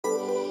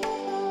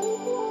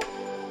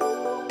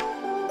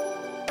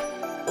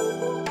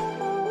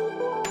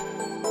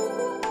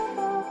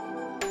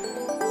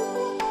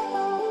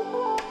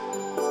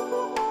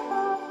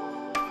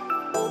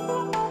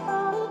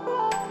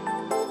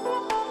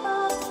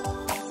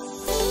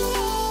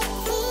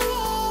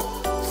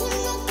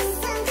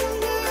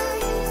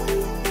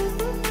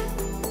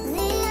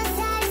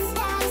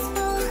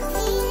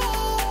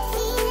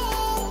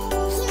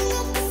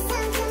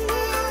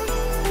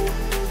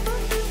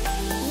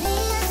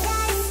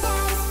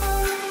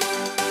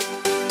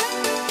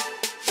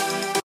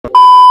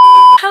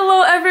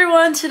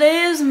everyone,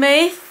 today is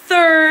May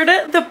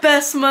 3rd, the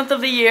best month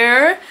of the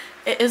year.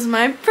 It is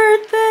my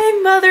birthday,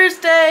 Mother's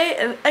Day,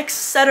 and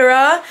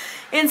etc.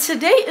 And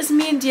today is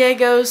me and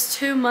Diego's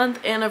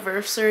 2-month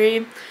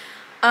anniversary.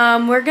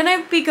 We're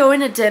gonna be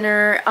going to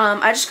dinner.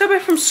 I just got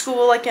back from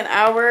school like an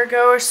hour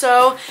ago or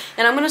so,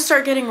 and I'm gonna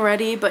start getting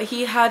ready, but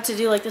he had to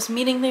do like this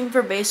meeting thing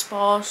for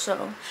baseball,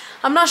 so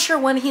I'm not sure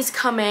when he's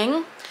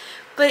coming.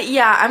 But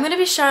yeah, I'm gonna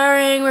be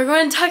showering. We're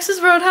going to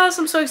Texas Roadhouse.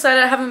 I'm so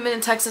excited. I haven't been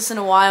in Texas in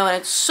a while and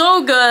it's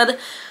so good.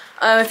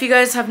 If you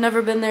guys have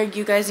never been there,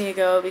 you guys need to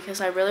go because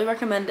I really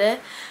recommend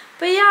it.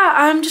 But yeah,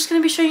 I'm just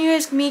gonna be showing you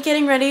guys me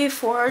getting ready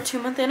for our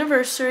 2-month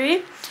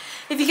anniversary.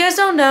 If you guys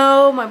don't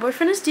know, my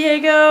boyfriend is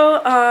Diego.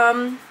 I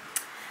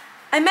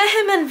met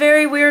him in a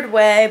very weird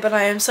way, but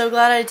I am so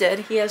glad I did.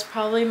 He has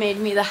probably made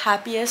me the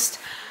happiest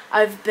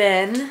I've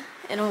been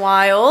in a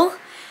while.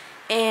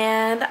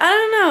 And I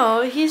don't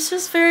know, he's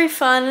just very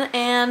fun,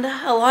 and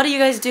a lot of you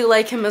guys do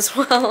like him as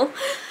well.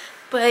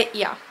 But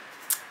yeah,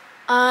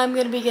 I'm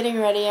gonna be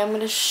getting ready. I'm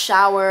gonna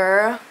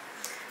shower.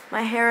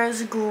 My hair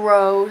is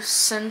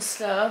gross and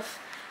stuff,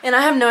 and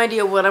I have no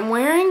idea what I'm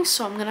wearing,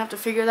 so I'm gonna have to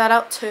figure that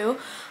out too.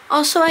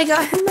 Also, I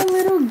got him a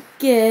little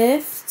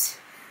gift.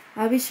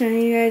 I'll be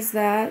showing you guys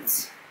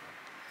that.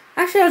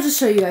 Actually, I'll just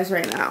show you guys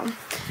right now.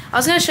 I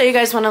was gonna show you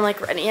guys when I'm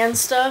like ready and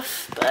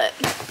stuff, but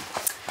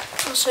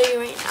I'll show you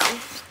right now.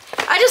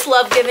 I just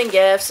love giving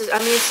gifts. I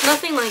mean, it's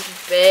nothing like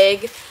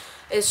big.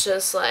 It's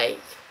just like,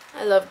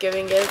 I love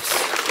giving gifts.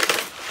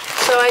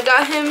 So I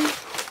got him,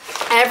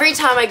 every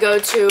time I go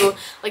to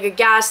like a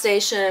gas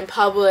station,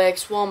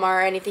 Publix, Walmart,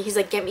 or anything, he's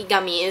like, get me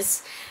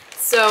gummies.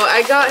 So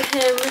I got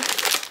him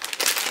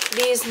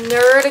these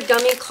Nerd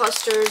gummy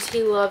clusters.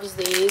 He loves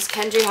these.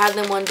 Kendry had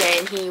them one day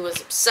and he was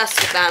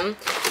obsessed with them.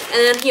 And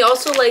then he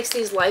also likes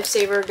these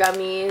Lifesaver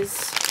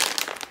gummies.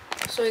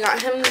 So I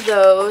got him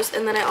those.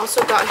 And then I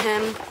also got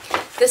him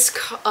this,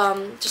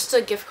 just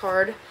a gift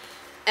card.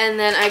 And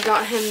then I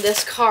got him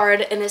this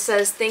card and it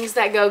says things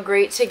that go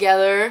great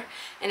together.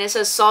 And it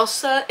says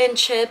salsa and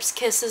chips,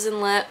 kisses and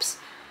lips,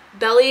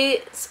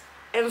 bellies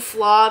and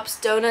flops,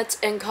 donuts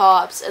and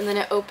cops. And then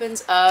it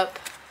opens up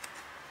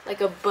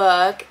like a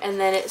book, and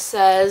then it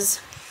says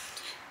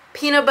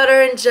peanut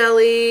butter and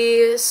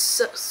jelly,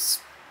 skunks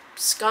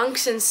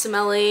and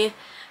smelly,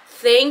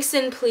 thanks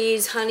and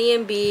please, honey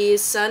and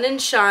bees, sun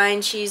and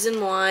shine, cheese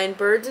and wine,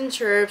 birds and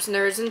chirps,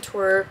 nerds and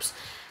twerps,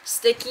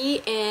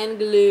 sticky and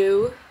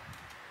glue.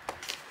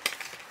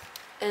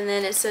 And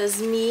then it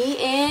says me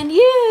and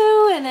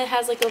you, and it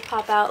has like a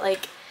pop out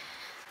like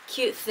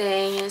cute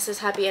thing, and it says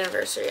happy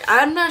anniversary.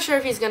 I'm not sure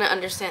if he's gonna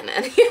understand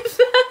any of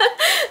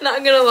that,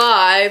 not gonna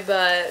lie,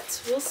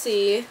 but we'll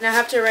see. And I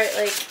have to write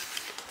like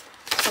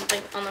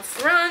something on the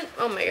front.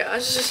 Oh my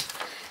gosh,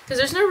 because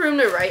there's no room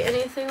to write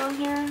anything on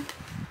here.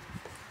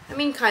 I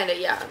mean, kinda,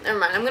 yeah, never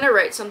mind, I'm gonna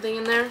write something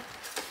in there.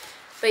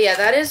 But yeah,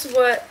 that is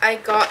what I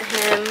got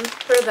him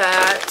for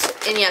that.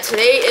 And yeah,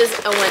 today is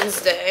a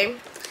Wednesday.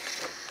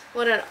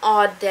 What an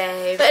odd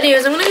day. But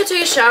anyways, I'm gonna go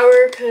take a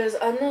shower because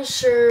I'm not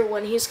sure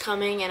when he's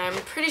coming, and I'm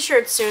pretty sure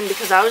it's soon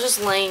because I was just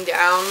laying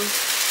down.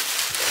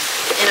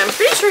 And I'm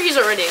pretty sure he's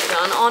already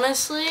done,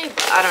 honestly,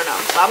 but I don't know.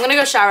 So I'm gonna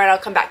go shower and I'll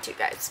come back to you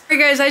guys.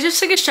 Alright guys, I just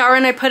took a shower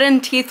and I put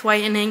in teeth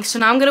whitening, so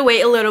now I'm gonna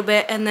wait a little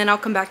bit and then I'll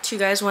come back to you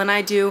guys when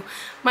I do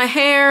my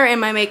hair and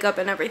my makeup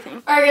and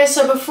everything. Alright guys,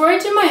 so before I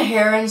do my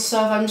hair and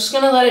stuff, I'm just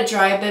gonna let it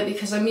dry a bit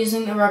because I'm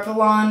using the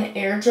Revlon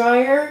air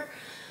dryer,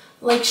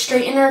 like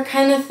straightener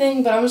kind of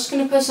thing, but I'm just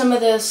gonna put some of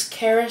this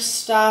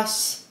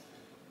Kerastase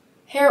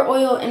hair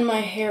oil in my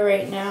hair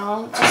right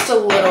now, just a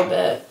little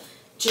bit,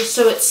 just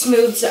so it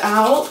smooths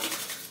out.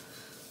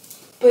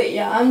 But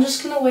yeah, I'm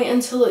just gonna wait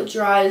until it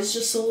dries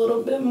just a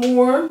little bit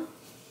more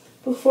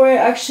before I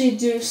actually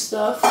do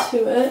stuff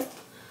to it.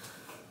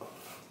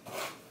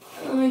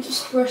 Let me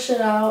just brush it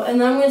out,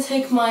 and then I'm gonna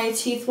take my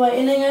teeth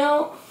whitening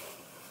out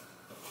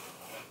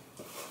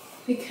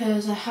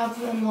because I have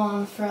them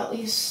on for at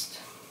least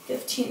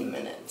 15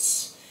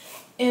 minutes.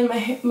 And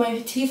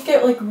my teeth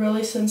get like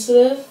really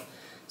sensitive,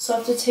 so I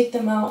have to take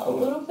them out a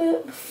little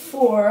bit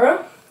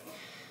before.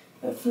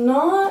 If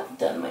not,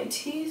 then my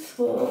teeth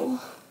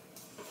will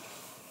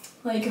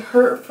like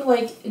hurt for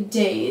like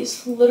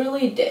days,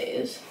 literally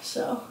days.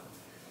 So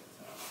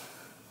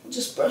I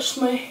just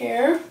brushed my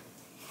hair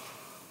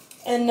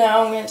and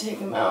now I'm gonna take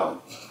them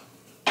out.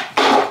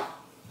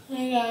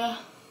 And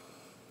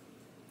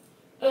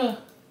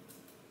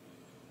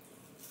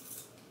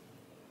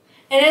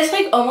it's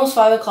like almost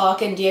 5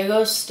 o'clock and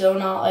Diego's still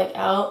not like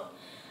out.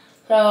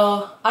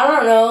 So I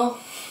don't know.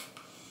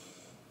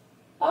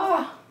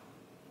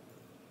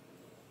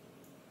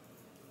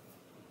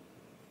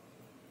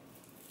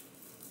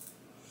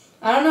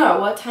 I don't know at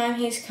what time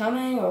he's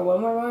coming or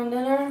when we're going to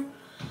dinner,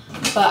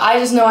 but I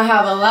just know I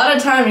have a lot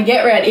of time to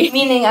get ready.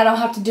 Meaning I don't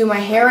have to do my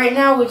hair right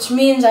now, which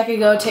means I could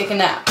go take a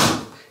nap.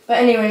 But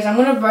anyways, I'm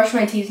going to brush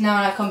my teeth now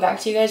and I'll come back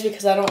to you guys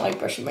because I don't like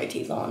brushing my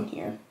teeth on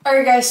here.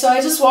 Alright guys, so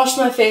I just washed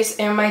my face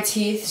and my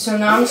teeth, so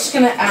now I'm just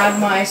going to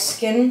add my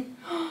skin.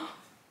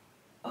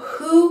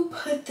 Who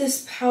put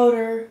this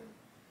powder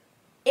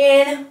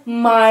in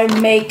my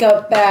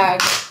makeup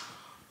bag?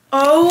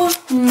 Oh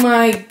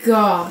my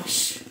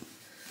gosh.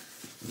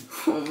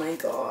 Oh my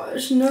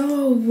gosh,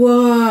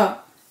 no.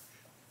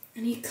 I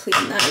need to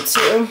clean that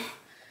too.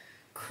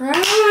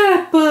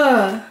 Crap!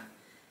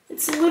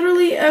 It's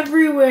literally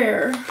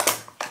everywhere.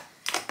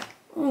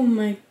 Oh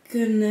my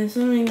goodness,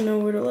 I don't even know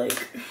where to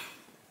like.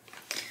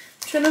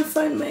 I'm trying to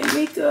find my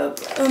makeup.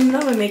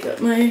 Not my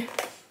makeup, my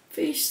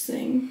face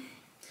thing.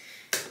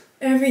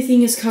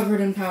 Everything is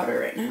covered in powder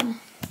right now.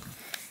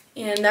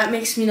 And that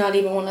makes me not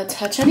even want to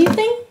touch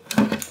anything.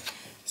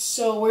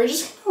 So we're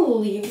just gonna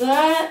leave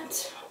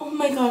that. Oh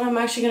my god, I'm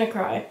actually gonna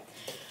cry.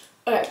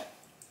 Okay,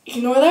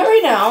 ignore that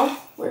right now.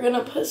 We're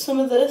gonna put some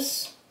of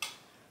this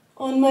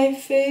on my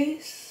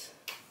face.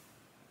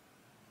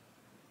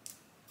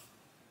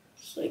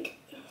 Just like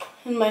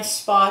in my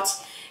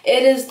spots.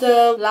 It is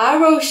the La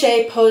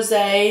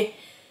Roche-Posay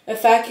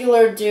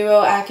Effaclar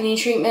Duo Acne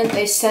Treatment.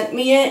 They sent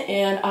me it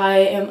and I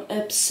am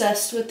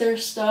obsessed with their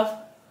stuff.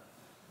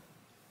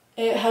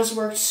 It has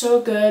worked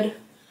so good.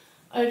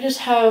 I just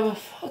have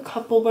a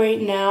couple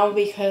right now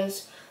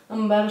because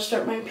I'm about to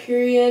start my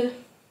period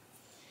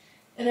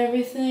and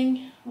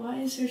everything. Why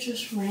is there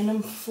just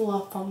random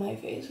fluff on my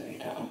face right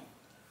now?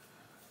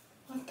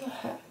 What the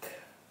heck?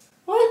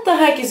 What the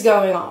heck is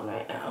going on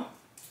right now?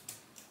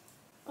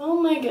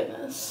 Oh my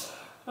goodness.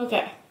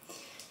 Okay.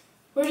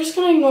 We're just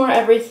gonna ignore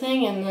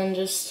everything and then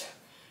just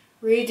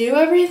redo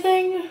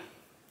everything.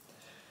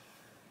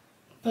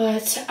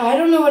 But I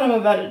don't know what I'm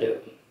about to do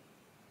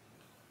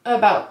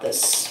about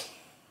this.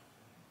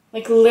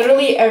 Like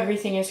literally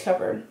everything is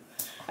covered.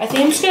 I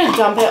think I'm just gonna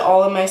dump it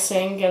all in my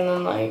sink and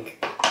then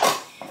like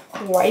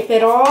wipe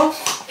it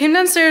off. Came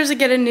downstairs to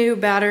get a new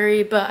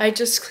battery, but I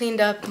just cleaned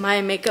up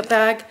my makeup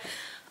bag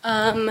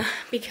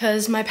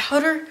because my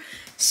powder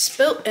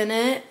spilt in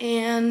it,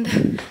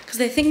 and because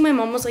I think my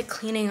mom was like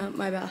cleaning up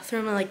my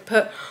bathroom and like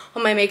put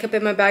all my makeup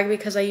in my bag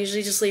because I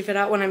usually just leave it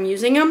out when I'm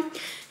using them,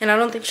 and I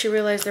don't think she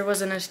realized there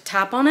wasn't a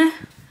tap on it,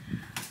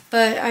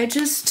 but I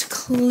just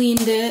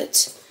cleaned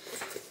it.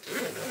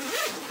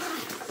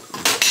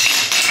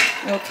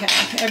 Okay,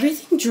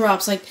 everything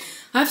drops. Like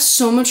I have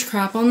so much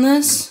crap on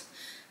this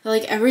that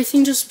like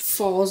everything just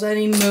falls at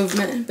any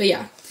movement. But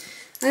yeah,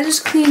 I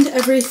just cleaned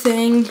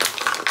everything.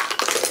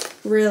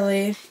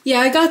 Really.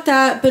 Yeah, I got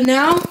that, but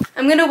now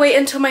I'm gonna wait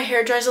until my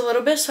hair dries a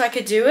little bit so I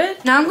could do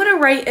it. Now I'm gonna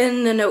write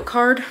in the note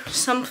card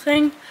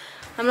something.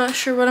 I'm not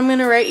sure what I'm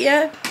gonna write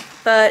yet,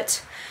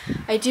 but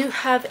I do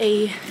have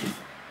a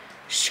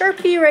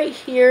Sharpie right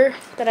here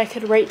that I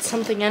could write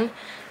something in.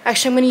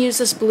 Actually, I'm gonna use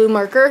this blue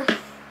marker.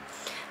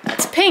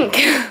 That's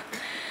pink.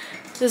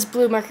 This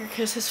blue marker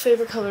because his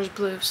favorite color is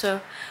blue.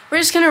 So we're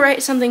just gonna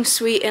write something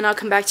sweet and I'll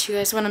come back to you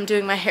guys when I'm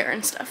doing my hair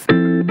and stuff.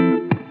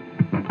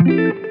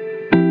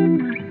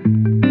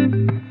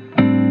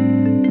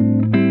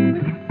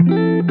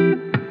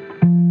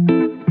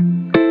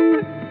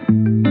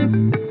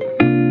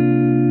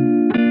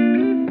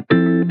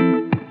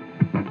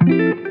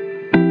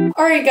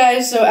 Alright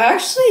guys, so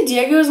actually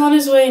Diego's on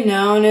his way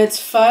now and it's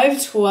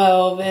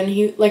 5:12 and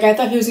I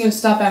thought he was gonna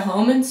stop at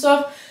home and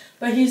stuff,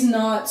 but he's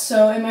not.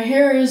 So, and my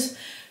hair is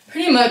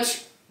pretty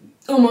much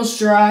almost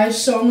dry,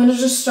 so I'm gonna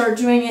just start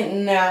doing it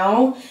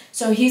now.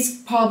 So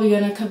he's probably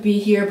gonna be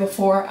here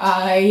before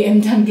I am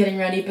done getting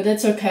ready, but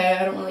it's okay,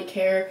 I don't really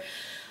care.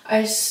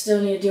 I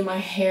still need to do my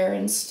hair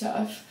and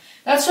stuff.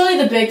 That's really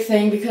the big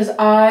thing because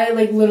I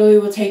like literally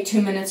will take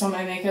 2 minutes on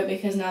my makeup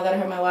because now that I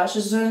have my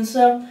lashes done and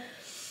stuff,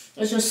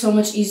 it's just so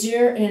much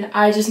easier, and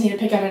I just need to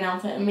pick out an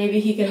outfit, and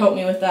maybe he could help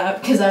me with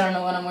that because I don't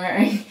know what I'm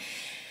wearing.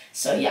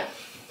 So yeah.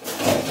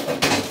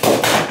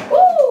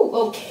 Woo!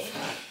 Okay.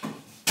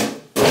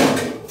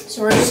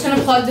 So we're just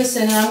gonna plug this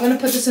in, and I'm gonna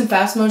put this in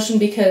fast motion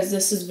because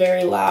this is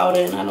very loud,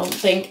 and I don't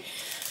think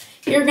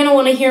you're gonna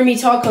want to hear me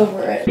talk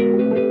over it.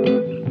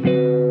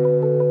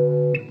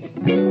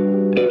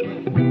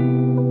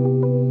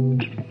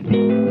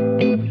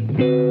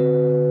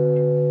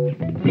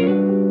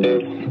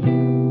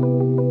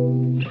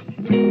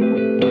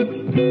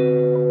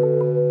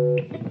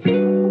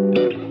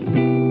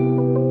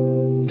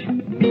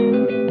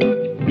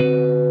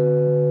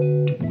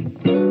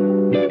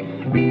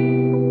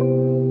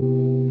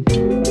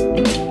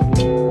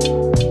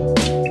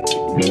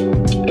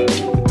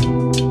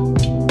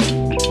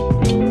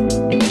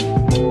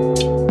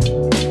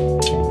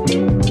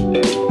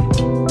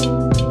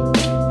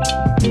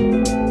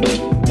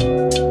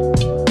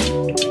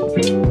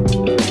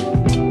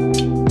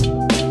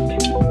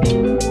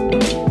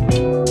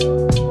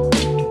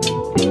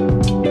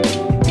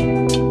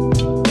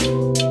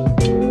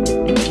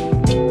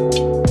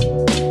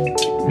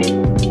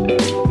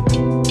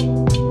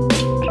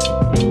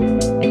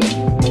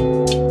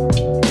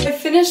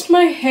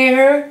 My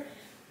hair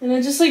and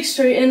I just like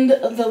straightened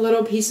the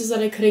little pieces that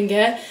I couldn't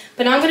get,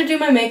 but now I'm gonna do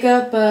my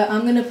makeup, but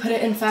I'm gonna put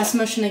it in fast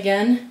motion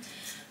again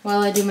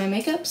while I do my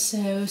makeup,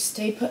 so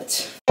stay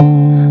put. How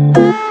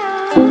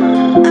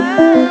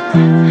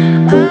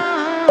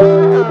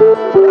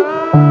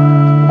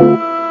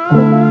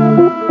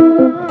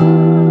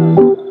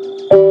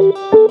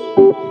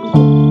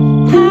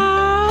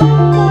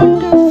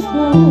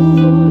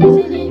wonderful,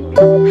 isn't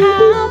it?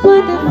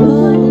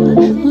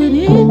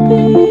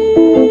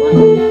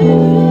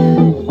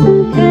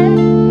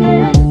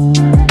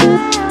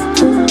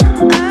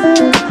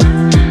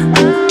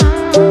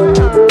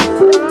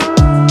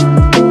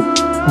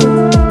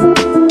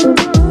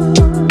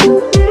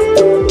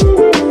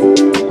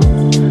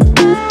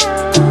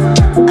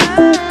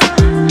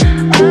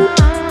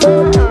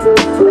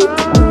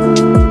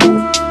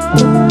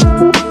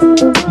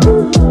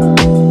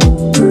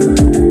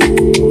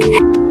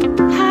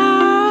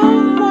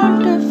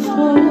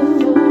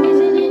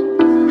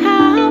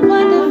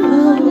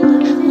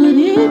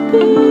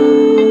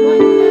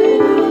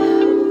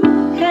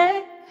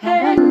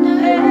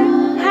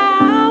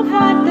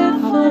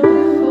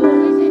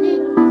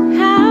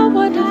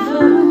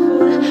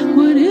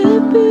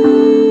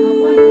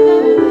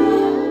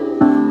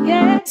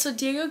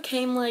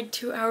 came like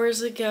 2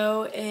 hours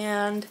ago,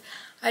 and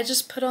I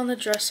just put on the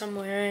dress I'm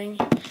wearing.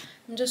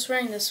 I'm just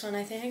wearing this one.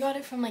 I think I got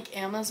it from like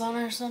Amazon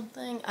or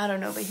something. I don't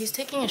know, but he's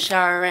taking a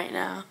shower right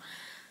now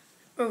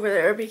over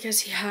there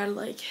because he had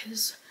like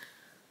his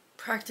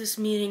practice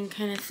meeting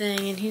kind of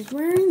thing, and he's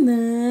wearing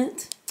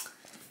that.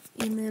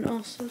 And then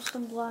also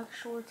some black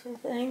shorts, I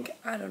think.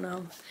 I don't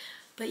know.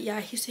 But yeah,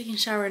 he's taking a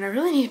shower, and I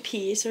really need to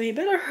pee, so he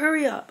better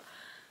hurry up.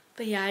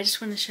 But yeah, I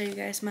just want to show you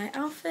guys my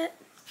outfit.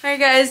 Alright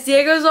guys,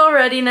 Diego's all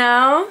ready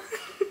now.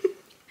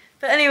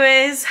 But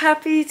anyways,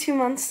 happy 2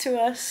 months to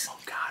us. Oh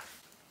God.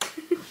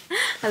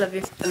 I love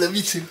you. I love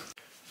you too.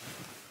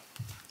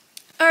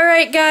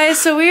 Alright guys,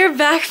 so we are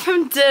back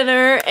from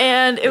dinner,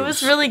 and it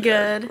was really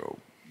good. Bro.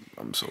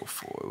 I'm so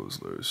full. It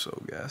was literally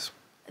so gas.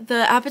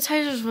 The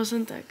appetizers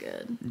wasn't that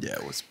good. Yeah,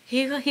 it was.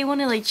 He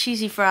wanted like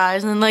cheesy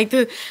fries, and like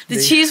the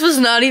cheese was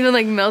not even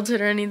like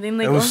melted or anything.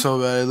 Like, it was so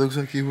bad. It looks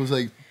like he was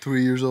like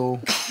 3 years old.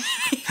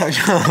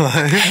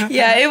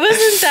 Yeah, it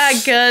wasn't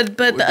that good,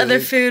 but the other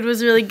food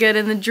was really good,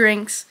 and the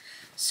drinks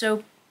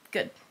so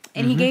good.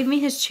 And he gave me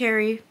his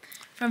cherry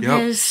from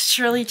his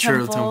Shirley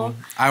Temple.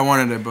 I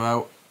wanted it,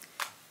 but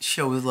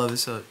she always loved it,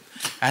 so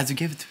I had to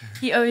give it to her.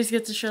 He always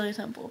gets a Shirley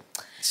Temple.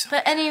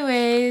 But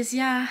anyways,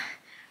 yeah,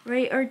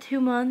 rate our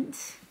 2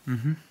 months.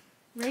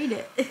 Rate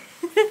it.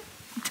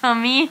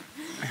 Tommy.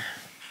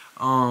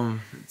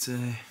 It's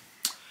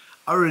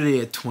already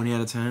a 20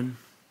 out of 10.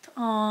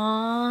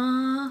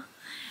 Aww.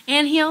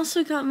 And he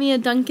also got me a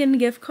Dunkin'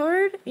 gift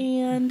card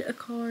and a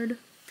card.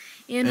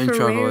 And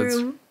chocolates.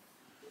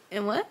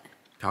 And what?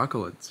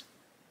 Chocolates.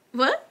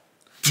 What?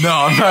 No,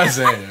 I'm not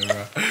saying it,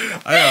 bro.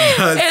 I'm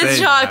not saying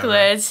And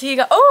chocolates. He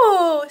got.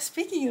 Oh,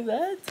 speaking of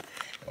that.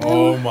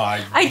 Oh my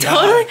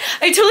God.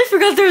 I totally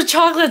forgot there was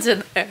chocolates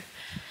in there.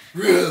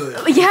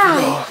 Really?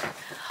 Yeah.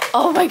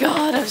 Oh my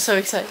God, I'm so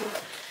excited.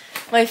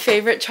 My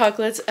favorite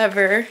chocolates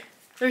ever.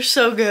 They're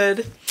so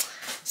good.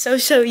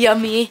 So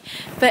yummy.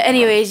 But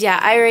anyways, yeah,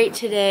 I rate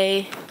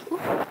today.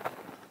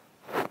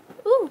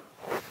 Ooh.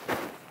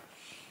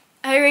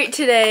 I rate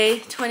today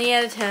 20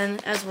 out of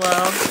 10 as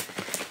well.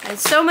 I had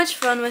so much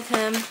fun with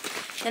him.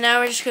 And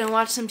now we're just gonna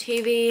watch some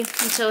TV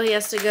until he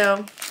has to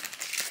go.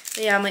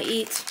 But yeah, I'm gonna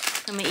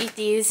eat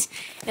these,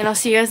 and I'll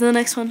see you guys in the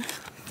next one.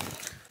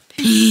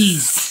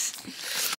 Peace.